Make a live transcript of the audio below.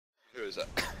is that?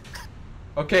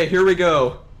 Okay, here we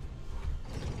go.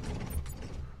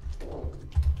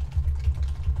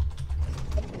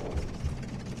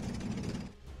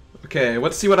 Okay,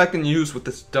 let's see what I can use with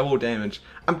this double damage.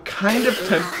 I'm kind of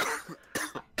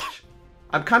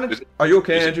Are you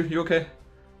okay, Andrew? You okay?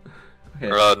 Okay.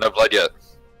 No blood yet.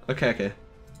 Okay.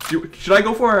 Should I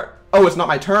go for? Oh, it's not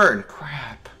my turn.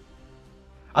 Crap.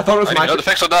 I thought it was my. No, the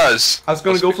pixel does. I was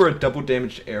going to go for a double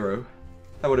damaged arrow.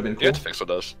 That would have been cool. Yeah, the pixel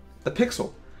does. The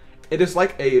pixel. It is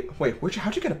like a wait.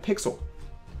 How'd you get a pixel?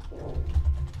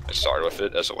 I started with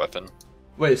it as a weapon.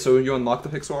 Wait, so you unlocked the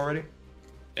pixel already?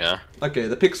 Yeah. Okay,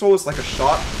 the pixel is like a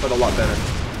shot, but a lot better.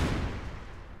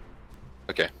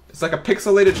 Okay. It's like a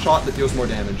pixelated shot that deals more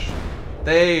damage.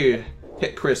 They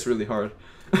hit Chris really hard.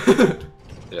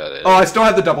 Yeah, they Oh, I still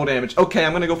have the double damage. Okay,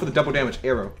 I'm gonna go for the double damage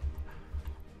arrow.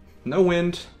 No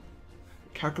wind.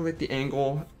 Calculate the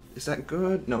angle. Is that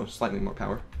good? No, slightly more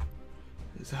power.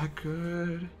 Is that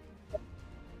good?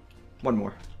 One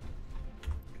more.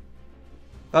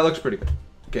 That looks pretty good.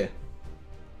 Okay.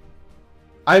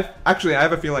 I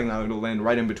have a feeling now it'll land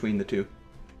right in between the two.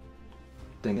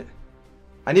 Dang it.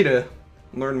 I need to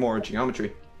learn more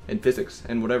geometry and physics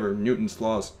and whatever Newton's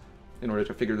laws in order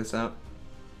to figure this out.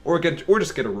 Or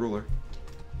just get a ruler.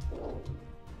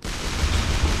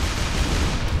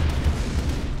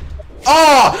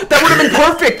 Oh, that would have been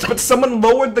perfect, but someone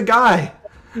lowered the guy.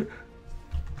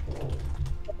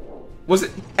 Was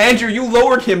it Andrew? You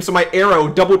lowered him, so my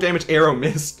double damage arrow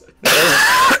missed.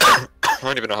 I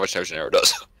don't even know how much damage an arrow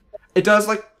does. It does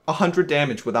like 100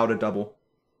 damage without a double.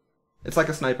 It's like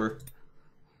a sniper.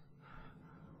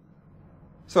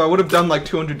 So I would have done like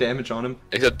 200 damage on him.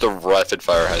 Except the rapid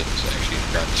fire has actually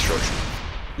ground destruction.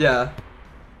 Yeah.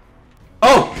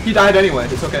 Oh, he died anyway.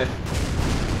 It's okay.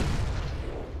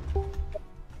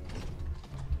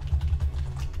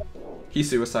 He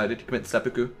suicided. He committed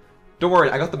seppuku. Don't worry,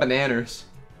 I got the bananas.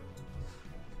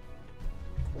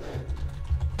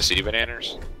 The city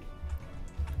bananas?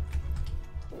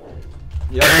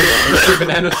 Yeah, the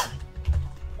bananas.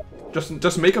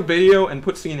 Just make a video and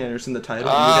put Scenanners in the title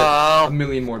and you get a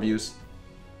million more views.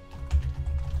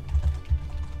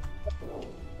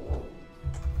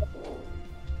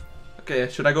 Okay,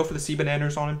 should I go for the sea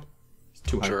bananas on him? It's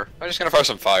too high. Sure. I'm just gonna fire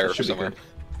some fire somewhere.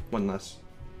 One less.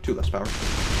 2 less power.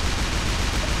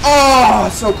 Oh,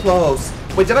 so close.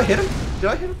 Wait, did I hit him?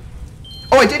 Did I hit him?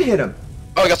 Oh, I did hit him.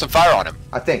 Oh, I got some fire on him.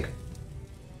 I think.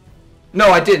 No,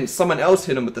 I didn't. Someone else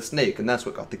hit him with the snake, and that's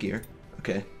what got the gear.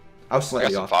 Okay. I was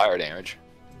slightly off. off. Fire damage.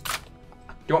 Do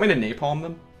you want me to napalm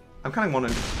them? I'm kind of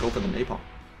wanting to go for the napalm.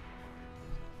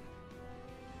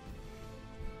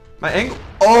 My angle.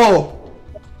 Oh!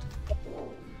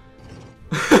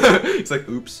 It's like,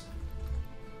 oops.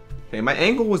 Okay, my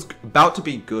angle was about to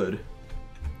be good,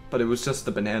 but it was just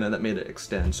the banana that made it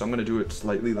extend, so I'm gonna do it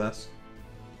slightly less.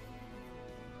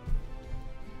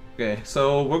 Okay,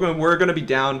 so we're gonna be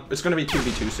down. It's gonna be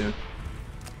 2v2 soon.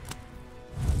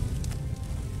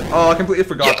 Oh, I completely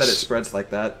forgot that it spreads like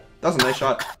that. That was a nice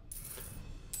shot.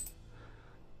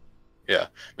 Yeah, I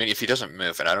mean, if he doesn't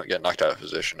move and I don't get knocked out of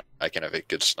position, I can have a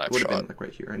good snipe shot. Would have been like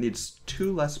right here. It needs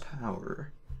 2 less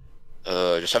power.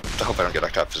 Just have to hope I don't get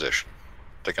knocked out of position.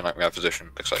 They can knock me out of position.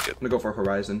 Looks like it. I'm gonna go for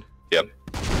Horizon. Yep.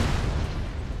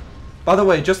 By the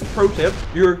way, just a pro tip: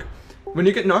 when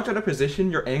you get knocked out of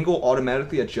position, your angle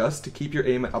automatically adjusts to keep your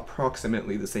aim at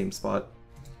approximately the same spot.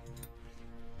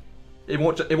 It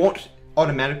won't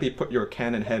automatically put your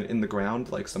cannon head in the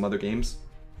ground like some other games.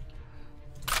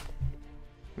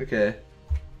 Okay.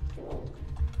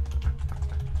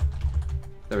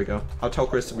 There we go. I'll tell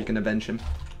Chris that we can avenge him.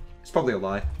 It's probably a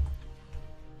lie.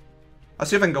 I'll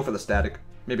see if I can go for the static.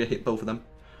 Maybe I hit both of them.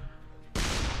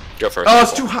 Go for it. Oh,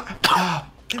 it's too high. Oh,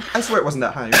 I swear it wasn't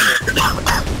that high.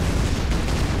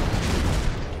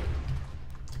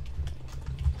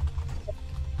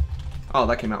 Oh,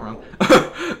 that came out wrong.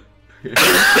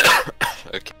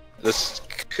 Okay. This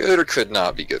could or could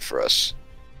not be good for us.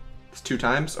 It's 2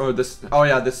 times? Or this... Oh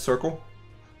yeah, this circle?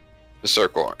 The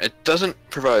circle. It doesn't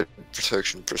provide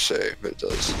protection per se, but it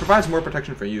does. It provides more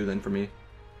protection for you than for me.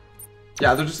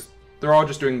 Yeah, they're all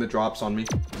just doing the drops on me.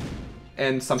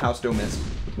 And somehow still missed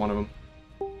with one of them.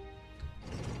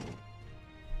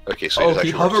 Okay, so oh,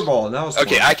 he hoverball. That was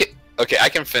okay. smart. I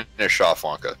can finish off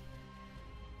Wonka.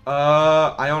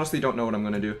 I honestly don't know what I'm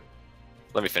gonna do.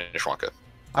 Let me finish Wonka.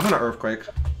 I'm gonna earthquake.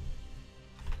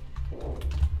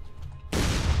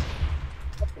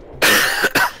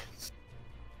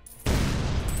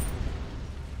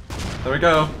 There we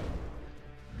go.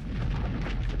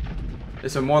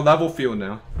 It's a more level field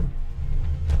now.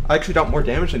 I actually dealt more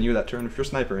damage than you that turn if you're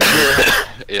sniper.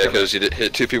 Yeah, because you did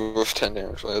hit 2 people with 10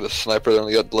 damage. I had a sniper that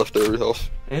only got leftover health.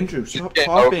 Andrew, stop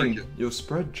popping. You'll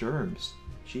spread germs.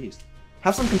 Jeez.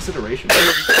 Have some consideration.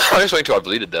 I'm just waiting till I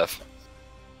bleed to death.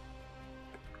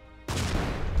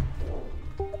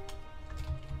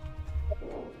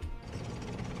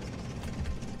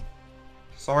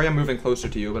 Sorry I'm moving closer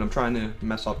to you, but I'm trying to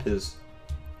mess up his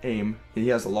aim. He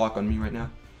has a lock on me right now.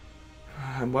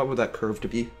 And what would that curve to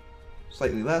be?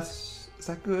 Slightly less. Is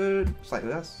that good? Slightly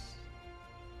less.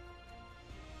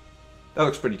 That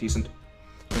looks pretty decent.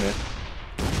 Okay.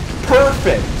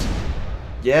 Perfect!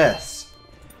 Yes!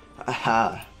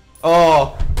 Aha.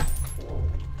 Oh!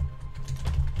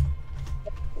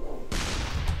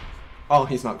 Oh,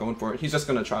 he's not going for it. He's just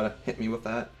gonna try to hit me with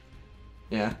that.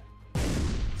 Yeah.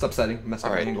 It's upsetting. Mess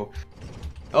up my angle.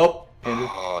 Oh! Andrew.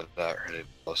 Oh, that really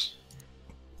close.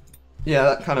 Yeah,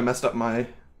 that kind of messed up my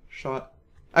shot.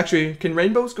 Actually, can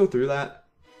rainbows go through that?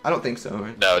 I don't think so,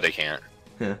 right? No, they can't.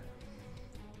 Yeah.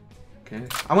 Okay.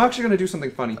 I'm actually gonna do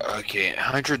something funny. Okay,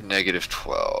 100 negative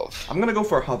 12. I'm gonna go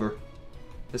for a hover.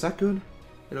 Is that good?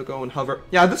 It'll go and hover.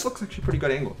 Yeah, this looks actually pretty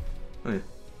good angle. Oh, yeah.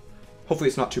 Hopefully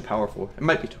it's not too powerful. It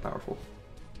might be too powerful.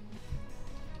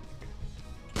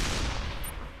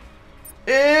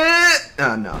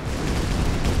 No.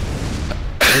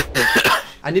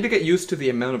 I need to get used to the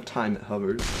amount of time it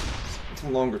hovers. It's a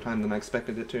longer time than I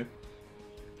expected it to.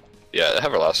 Yeah, it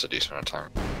never lasts a decent amount of time.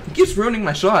 It keeps ruining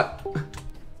my shot.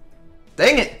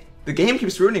 Dang it! The game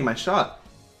keeps ruining my shot.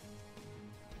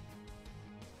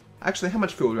 Actually, how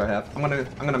much fuel do I have? I'm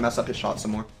gonna mess up his shot some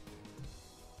more.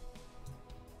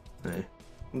 Okay.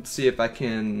 Let's see if I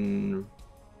can.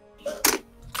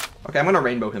 Okay, I'm gonna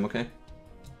rainbow him. Okay.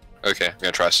 Okay, I'm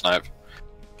gonna try a snipe.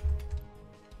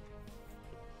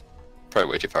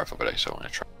 Probably way too powerful, but I still want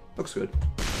to try. Looks good.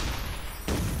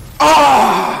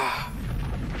 Ah!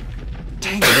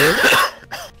 Dang it!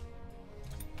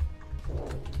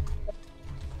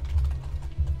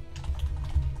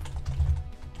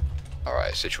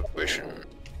 Alright, situation.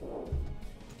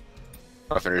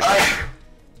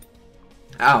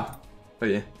 Ow. Oh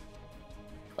yeah.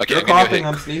 Okay, You're coughing,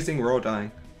 I'm sneezing, we're all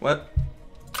dying. What?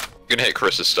 I'm gonna hit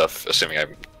Chris's stuff, assuming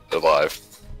I'm alive.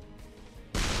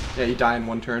 Yeah, you die in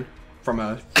one turn. From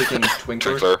a freaking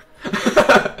twinkler.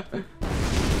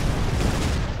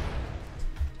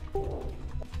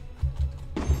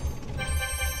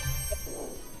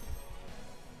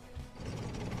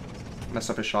 Mess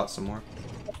up his shot some more.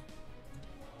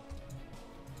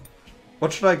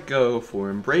 What should I go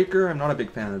for? Breaker? I'm not a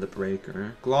big fan of the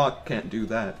breaker. Glock can't do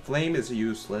that. Flame is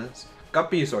useless.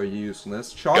 Guppies are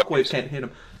useless. Shockwave can't hit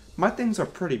him. My things are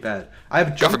pretty bad. I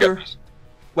have jumper.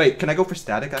 Wait, can I go for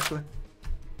static actually?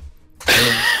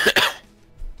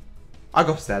 I'll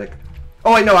go static.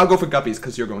 Oh wait, no, I'll go for guppies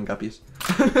because you're going guppies.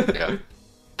 Yeah.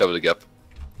 Double the gup.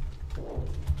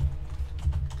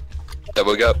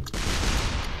 Double gup.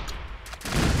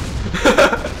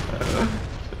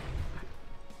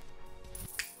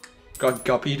 Got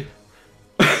guppied.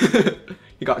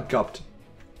 He got gupped.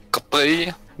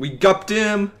 Guppy. We gupped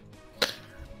him.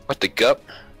 What the gup?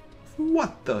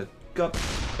 What the gup?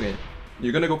 Okay,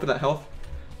 you're gonna go for that health?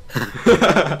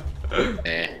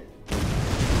 Eh.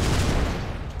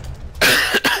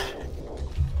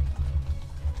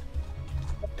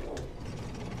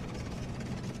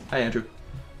 Hi, Andrew.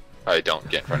 Alright, don't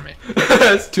get in front of me.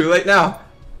 It's too late now.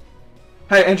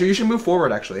 Hey, Andrew, you should move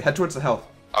forward, actually. Head towards the health.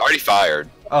 I already fired.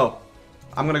 Oh.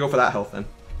 I'm gonna go for that health, then.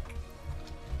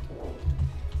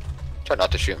 Try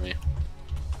not to shoot me.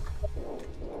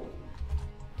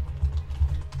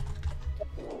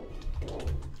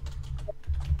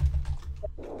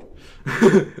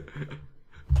 Come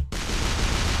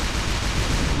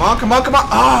on, come on, come on!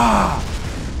 Ah!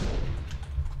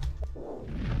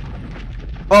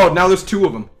 Oh, now there's two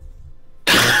of them.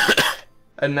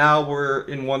 And now we're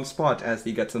in one spot as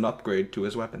he gets an upgrade to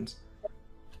his weapons.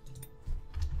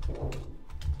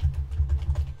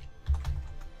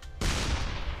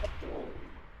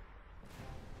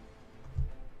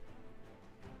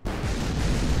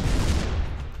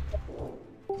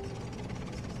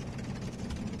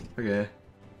 Okay.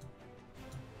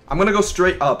 I'm gonna go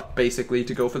straight up, basically,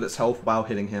 to go for this health while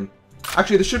hitting him.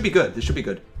 Actually, this should be good. This should be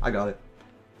good. I got it.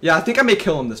 Yeah, I think I may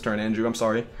kill him this turn, Andrew. I'm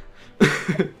sorry.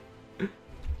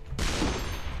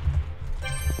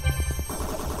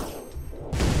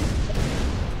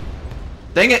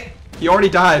 Dang it! He already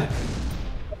died.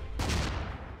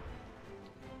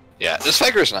 Yeah, this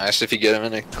Faker is nice if you get him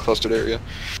in a clustered area.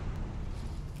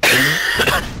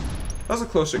 That was a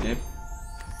closer game.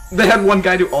 They had one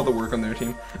guy do all the work on their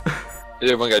team. They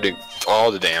had one guy doing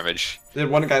all the damage. They had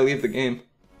one guy leave the game.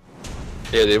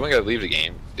 Yeah, they had one guy leave the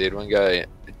game. They had one guy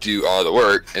do all the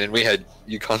work, and then we had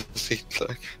you constantly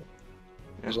like.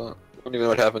 I don't even know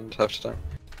what happened half the time.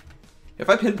 If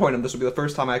I pinpoint him, this will be the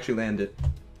first time I actually land it.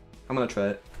 I'm gonna try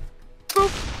it.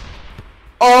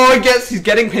 Oh, I guess he's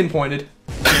getting pinpointed.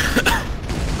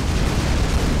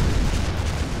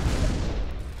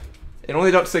 It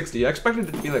only got 60. I expected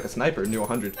it to be like a sniper and do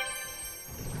 100.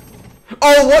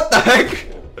 Oh, what the heck?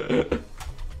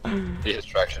 He has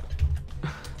traction.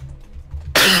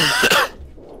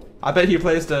 I bet he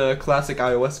plays the classic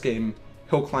iOS game,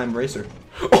 Hill Climb Racer.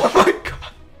 Oh my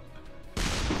god!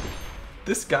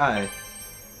 This guy.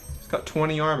 He's got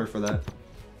 20 armor for that.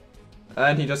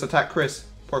 And he just attacked Chris.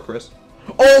 Poor Chris.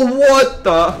 Oh, what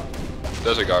the?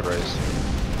 There's a god raise.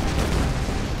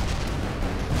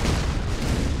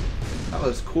 That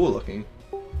was cool looking.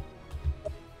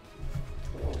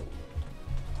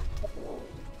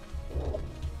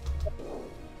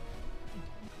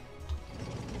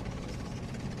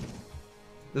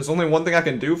 There's only one thing I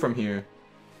can do from here.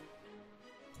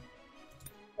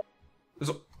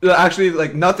 There's actually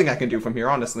like nothing I can do from here,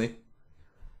 honestly.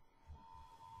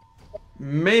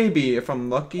 Maybe if I'm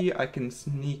lucky, I can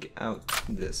sneak out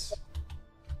this.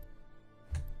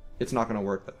 It's not gonna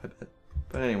work though, I bet.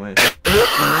 But anyway,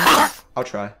 I'll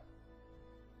try.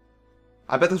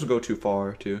 I bet this will go too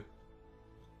far too.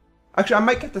 Actually, I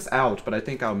might get this out, but I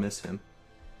think I'll miss him.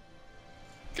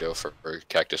 Go for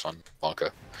cactus on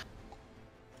Wonka.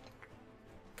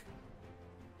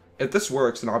 If this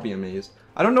works, then I'll be amazed.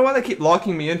 I don't know why they keep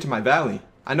locking me into my valley.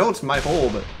 I know it's my hole,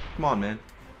 but come on, man.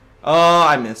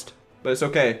 I missed. But it's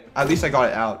okay. At least I got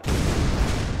it out.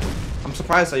 I'm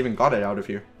surprised I even got it out of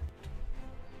here.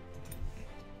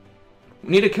 We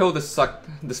need to kill this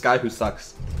guy who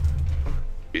sucks.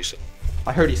 Decent.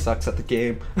 I heard he sucks at the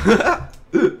game.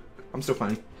 I'm still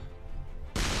funny.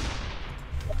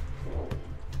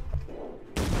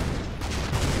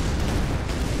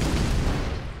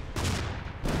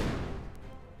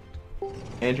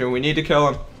 Andrew, we need to kill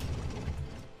him.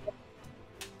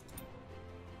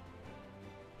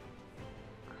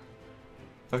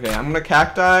 Okay, I'm gonna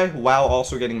cacti while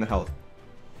also getting the health.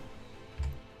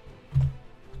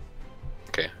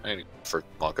 Okay, I need for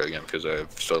Wonka again because I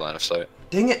have still line of sight.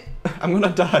 Dang it! I'm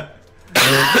gonna die.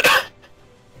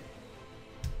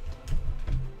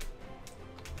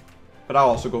 But I'll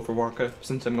also go for Wonka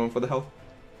since I'm going for the health.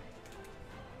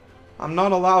 I'm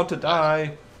not allowed to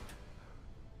die.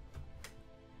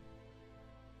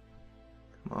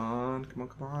 Come on, come on,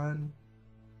 come on.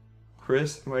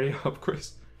 Chris, ready up,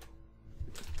 Chris.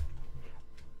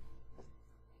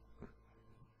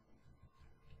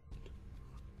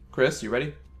 Chris, you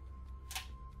ready?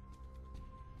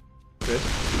 Chris?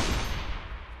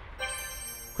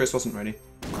 Chris wasn't ready.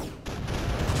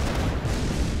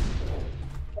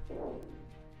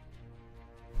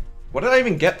 What did I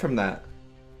even get from that?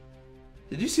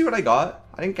 Did you see what I got?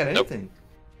 I didn't get anything. Nope.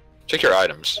 Check your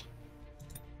items.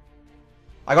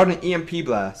 I got an EMP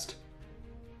blast.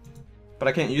 But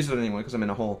I can't use it anymore because I'm in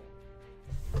a hole.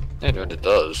 I know what it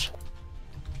does.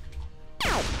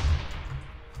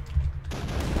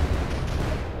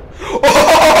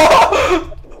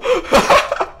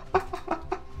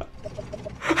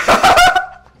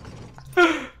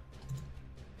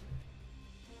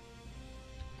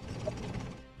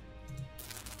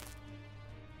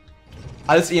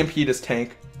 I just EMP'd his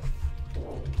tank.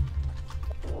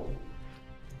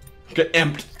 Get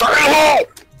emped.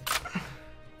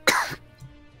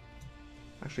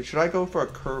 Actually, should I go for a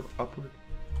curve upward?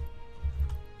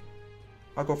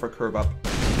 I'll go for a curve up.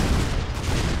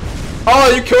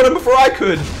 Oh, you killed him before I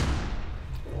could!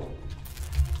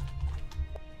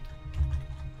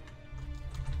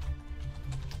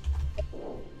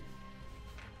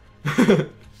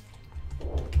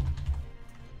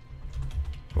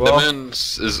 Well, the moon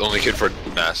is only good for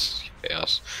mass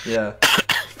chaos. Yeah.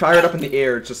 Fire it up in the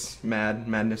air, it's just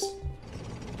madness.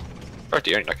 Right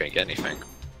the air, you're not gonna get anything.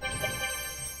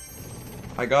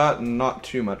 I got not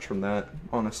too much from that,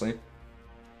 honestly.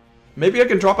 Maybe I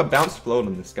can drop a bounce float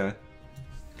on this guy.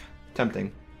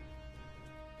 Tempting.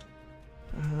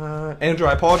 Andrew,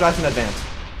 I apologize in advance.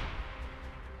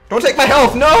 Don't take my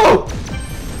health, no!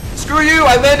 Screw you,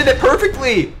 I landed it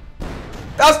perfectly!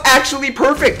 That was actually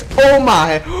perfect! Oh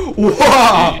my!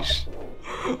 Wow!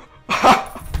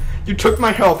 You took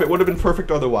my health, it would have been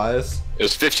perfect otherwise. It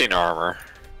was 15 armor.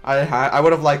 I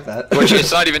would have liked that. Which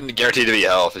it's not even guaranteed to be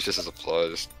health, it's just as a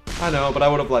plus. I know, but I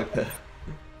would have liked that.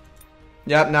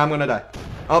 Yep, now I'm gonna die.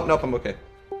 Oh, nope, I'm okay.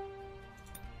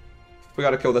 We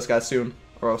gotta kill this guy soon,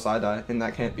 or else I die, and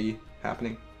that can't be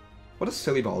happening. What does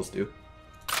silly balls do?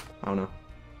 I don't know.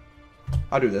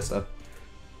 I'll do this though.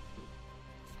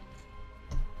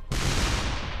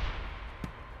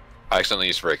 I accidentally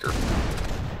used Breaker.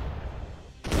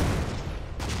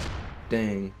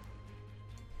 Dang.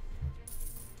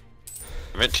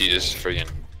 I meant to use friggin'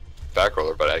 back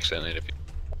roller, but I accidentally did.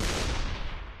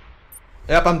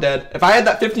 Yep, I'm dead. If I had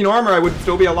that 15 armor, I would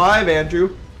still be alive,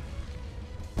 Andrew.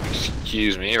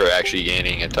 Excuse me, or actually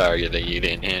gaining a target that you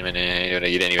didn't hit.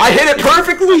 I hit it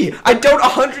perfectly! I dealt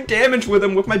 100 damage with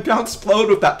him with my bounce explode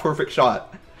with that perfect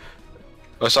shot.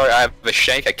 Oh, sorry, I have a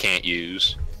shank I can't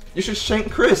use. You should shank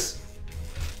Chris.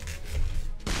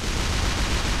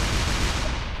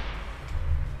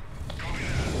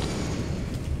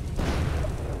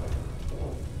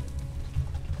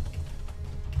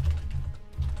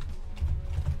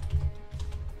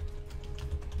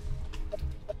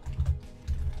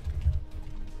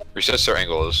 Resets their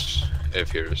angles, it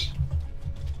appears.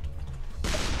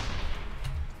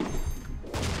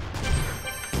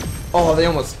 Oh, they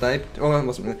almost sniped. Oh,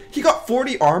 almost. He got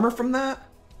 40 armor from that?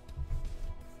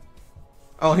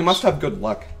 Oh, he must have good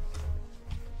luck.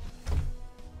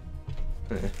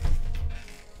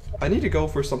 I need to go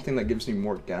for something that gives me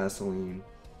more gasoline.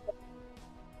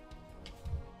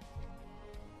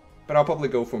 But I'll probably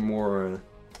go for more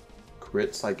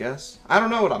crits, I guess. I don't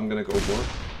know what I'm gonna go for,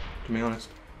 to be honest.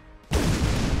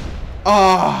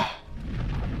 Ah!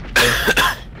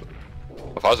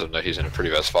 A positive note, he's in a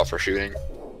pretty bad spot for shooting.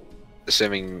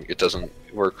 Assuming it doesn't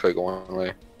work like one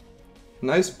way.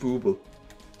 Nice booble.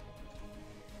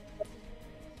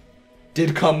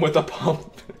 Did come with a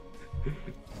pump.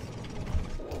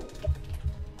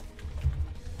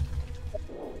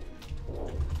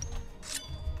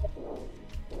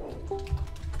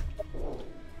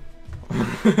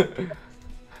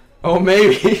 Oh,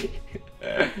 maybe.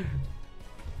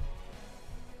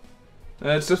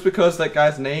 It's just because that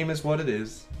guy's name is what it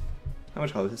is. How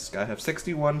much health does this guy have?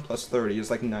 61 plus 30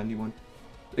 is like 91.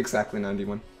 Exactly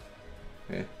 91.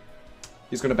 Yeah.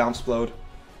 He's gonna bounce explode.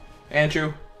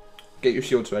 Andrew, get your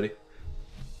shields ready.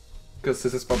 Because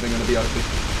this is probably gonna be ugly.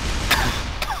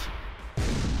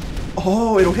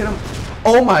 Oh, it'll hit him.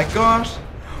 Oh my gosh.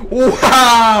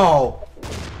 Wow!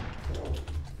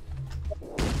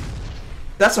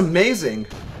 That's amazing.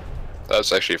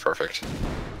 That's actually perfect.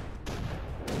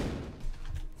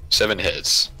 7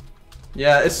 hits.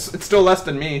 Yeah, it's still less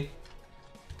than me.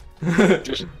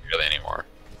 Just really anymore.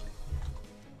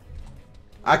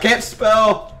 I can't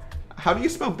spell. How do you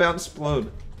spell bounce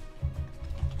explode?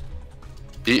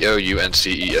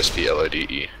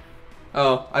 BOUNCESPLODE.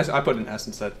 Oh, I put an S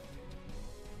instead.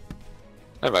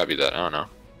 That might be that. I don't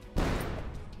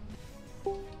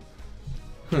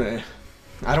know.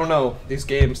 I don't know. These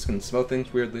games can spell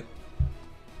things weirdly.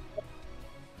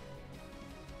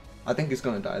 I think he's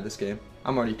gonna die this game.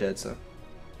 I'm already dead, so.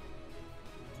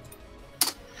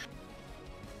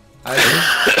 I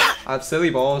have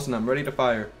silly balls and I'm ready to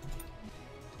fire.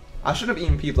 I should have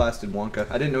EMP blasted Wonka.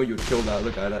 I didn't know you would kill that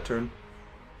other guy that turn.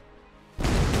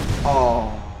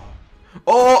 Oh.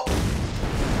 Oh!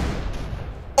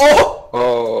 Oh!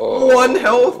 Oh! 1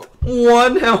 health!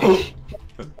 1 health!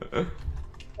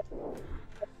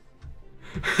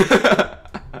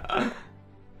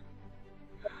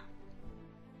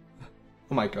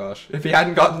 Oh my gosh. If he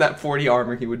hadn't gotten that 40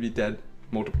 armor, he would be dead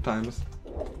multiple times.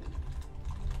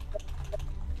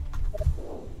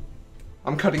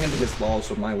 I'm cutting into his laws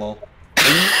with my law.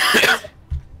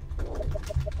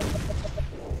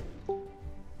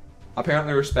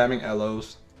 Apparently we're spamming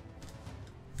LOs.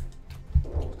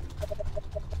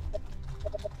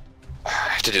 I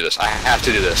have to do this. I have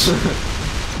to do this.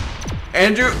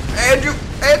 Andrew!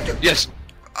 Yes!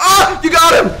 Ah! You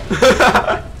got him!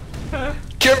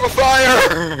 Kill him with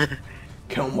fire!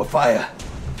 Kill him with fire.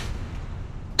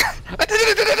 I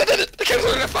did it! I killed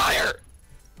him with fire!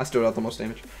 I still got the most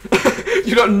damage.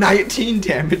 You got 19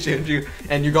 damage, Andrew,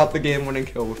 and you got the game-winning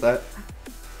kill with that.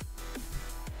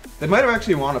 They might have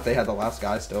actually won if they had the last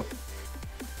guy still.